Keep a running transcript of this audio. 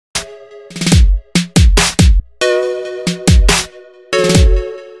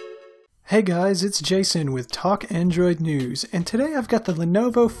Hey guys, it's Jason with Talk Android News, and today I've got the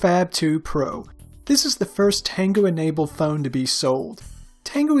Lenovo Phab 2 Pro. This is the first Tango-enabled phone to be sold.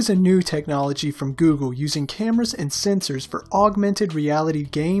 Tango is a new technology from Google using cameras and sensors for augmented reality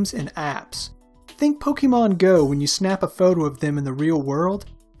games and apps. Think Pokemon Go when you snap a photo of them in the real world,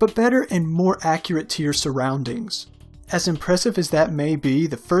 but better and more accurate to your surroundings. As impressive as that may be,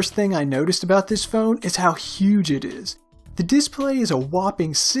 the first thing I noticed about this phone is how huge it is. The display is a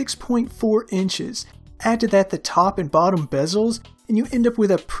whopping 6.4 inches. Add to that the top and bottom bezels, and you end up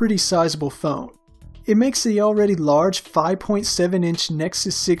with a pretty sizable phone. It makes the already large 5.7-inch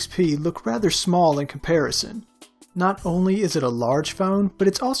Nexus 6P look rather small in comparison. Not only is it a large phone, but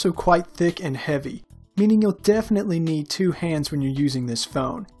it's also quite thick and heavy, meaning you'll definitely need two hands when you're using this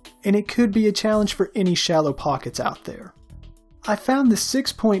phone, and it could be a challenge for any shallow pockets out there. I found the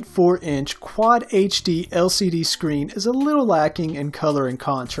 6.4-inch Quad HD LCD screen is a little lacking in color and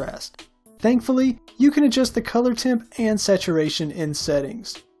contrast. Thankfully, you can adjust the color temp and saturation in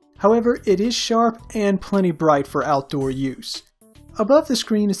settings. However, it is sharp and plenty bright for outdoor use. Above the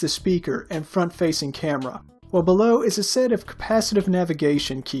screen is the speaker and front-facing camera, while below is a set of capacitive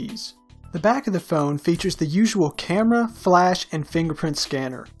navigation keys. The back of the phone features the usual camera, flash, and fingerprint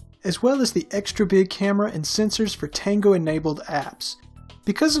scanner, as well as the extra big camera and sensors for Tango-enabled apps.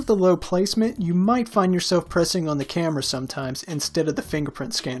 Because of the low placement, you might find yourself pressing on the camera sometimes instead of the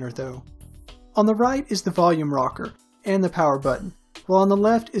fingerprint scanner though. On the right is the volume rocker and the power button, while on the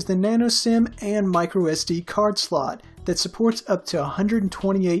left is the nano SIM and microSD card slot that supports up to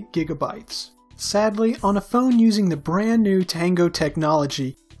 128 GB. Sadly, on a phone using the brand new Tango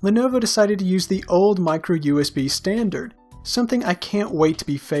technology, Lenovo decided to use the old micro USB standard, something I can't wait to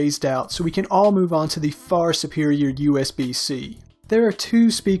be phased out so we can all move on to the far superior USB-C. There are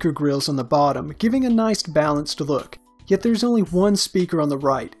two speaker grills on the bottom, giving a nice balanced look, yet there's only one speaker on the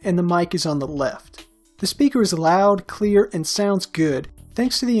right and the mic is on the left. The speaker is loud, clear, and sounds good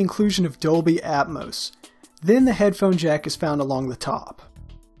thanks to the inclusion of Dolby Atmos. Then the headphone jack is found along the top.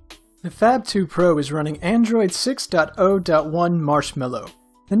 The Phab 2 Pro is running Android 6.0.1 Marshmallow.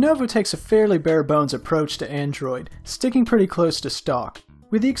 Lenovo takes a fairly bare-bones approach to Android, sticking pretty close to stock,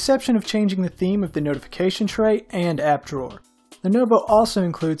 with the exception of changing the theme of the notification tray and app drawer. Lenovo also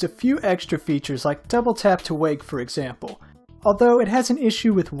includes a few extra features like double tap to wake, for example, although it has an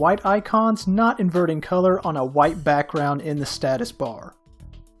issue with white icons not inverting color on a white background in the status bar.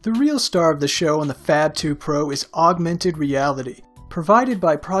 The real star of the show on the Phab 2 Pro is augmented reality, provided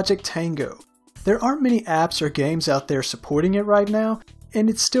by Project Tango. There aren't many apps or games out there supporting it right now, and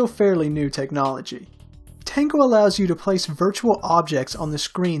it's still fairly new technology. Tango allows you to place virtual objects on the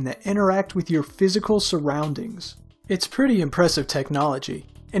screen that interact with your physical surroundings. It's pretty impressive technology,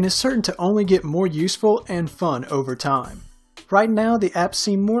 and is certain to only get more useful and fun over time. Right now, the apps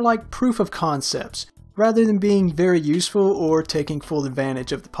seem more like proof of concepts, rather than being very useful or taking full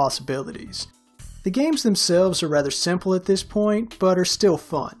advantage of the possibilities. The games themselves are rather simple at this point, but are still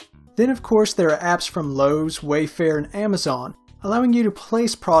fun. Then of course there are apps from Lowe's, Wayfair, and Amazon, allowing you to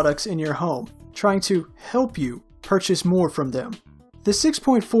place products in your home, trying to help you purchase more from them. The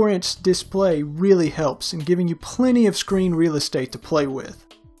 6.4-inch display really helps in giving you plenty of screen real estate to play with.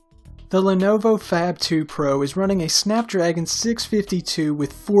 The Lenovo Phab 2 Pro is running a Snapdragon 652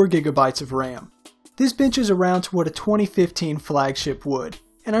 with 4 GB of RAM. This benches around to what a 2015 flagship would,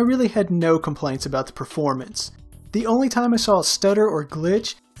 and I really had no complaints about the performance. The only time I saw a stutter or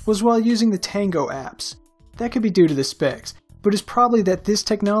glitch was while using the Tango apps. That could be due to the specs, but it's probably that this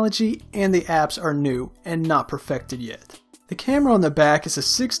technology and the apps are new and not perfected yet. The camera on the back is a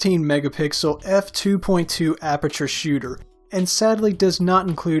 16 megapixel f2.2 aperture shooter, and sadly does not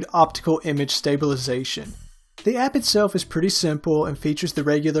include optical image stabilization. The app itself is pretty simple and features the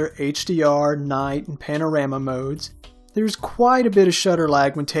regular HDR, night, and panorama modes. There's quite a bit of shutter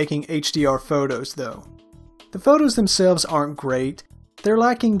lag when taking HDR photos though. The photos themselves aren't great. They're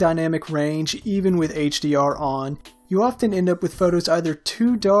lacking dynamic range even with HDR on. You often end up with photos either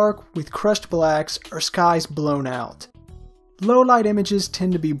too dark with crushed blacks or skies blown out. Low light images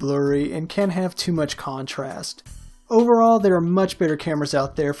tend to be blurry and can have too much contrast. Overall, there are much better cameras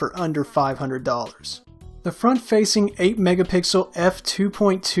out there for under $500. The front-facing 8 megapixel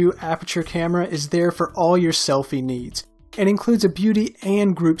f2.2 aperture camera is there for all your selfie needs, and includes a beauty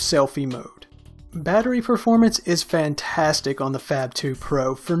and group selfie mode. Battery performance is fantastic on the Phab 2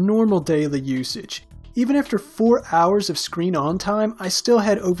 Pro for normal daily usage. Even after 4 hours of screen on time, I still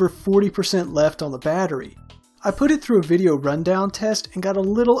had over 40% left on the battery. I put it through a video rundown test and got a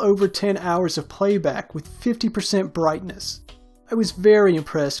little over 10 hours of playback with 50% brightness. I was very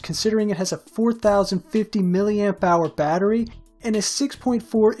impressed considering it has a 4050 mAh battery and a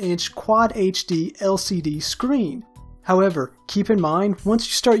 6.4-inch Quad HD LCD screen. However, keep in mind, once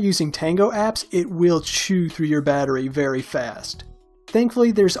you start using Tango apps, it will chew through your battery very fast.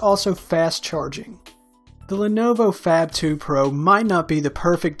 Thankfully, there's also fast charging. The Lenovo Phab 2 Pro might not be the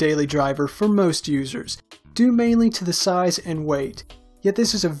perfect daily driver for most users, due mainly to the size and weight. Yet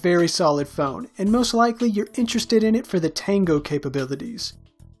this is a very solid phone, and most likely you're interested in it for the Tango capabilities,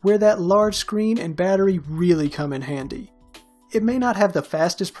 where that large screen and battery really come in handy. It may not have the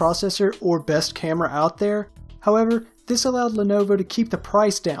fastest processor or best camera out there, however, this allowed Lenovo to keep the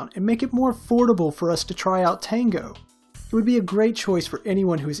price down and make it more affordable for us to try out Tango. It would be a great choice for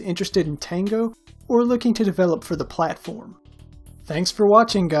anyone who is interested in Tango or looking to develop for the platform. Thanks for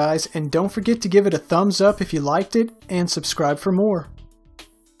watching, guys, and don't forget to give it a thumbs up if you liked it and subscribe for more.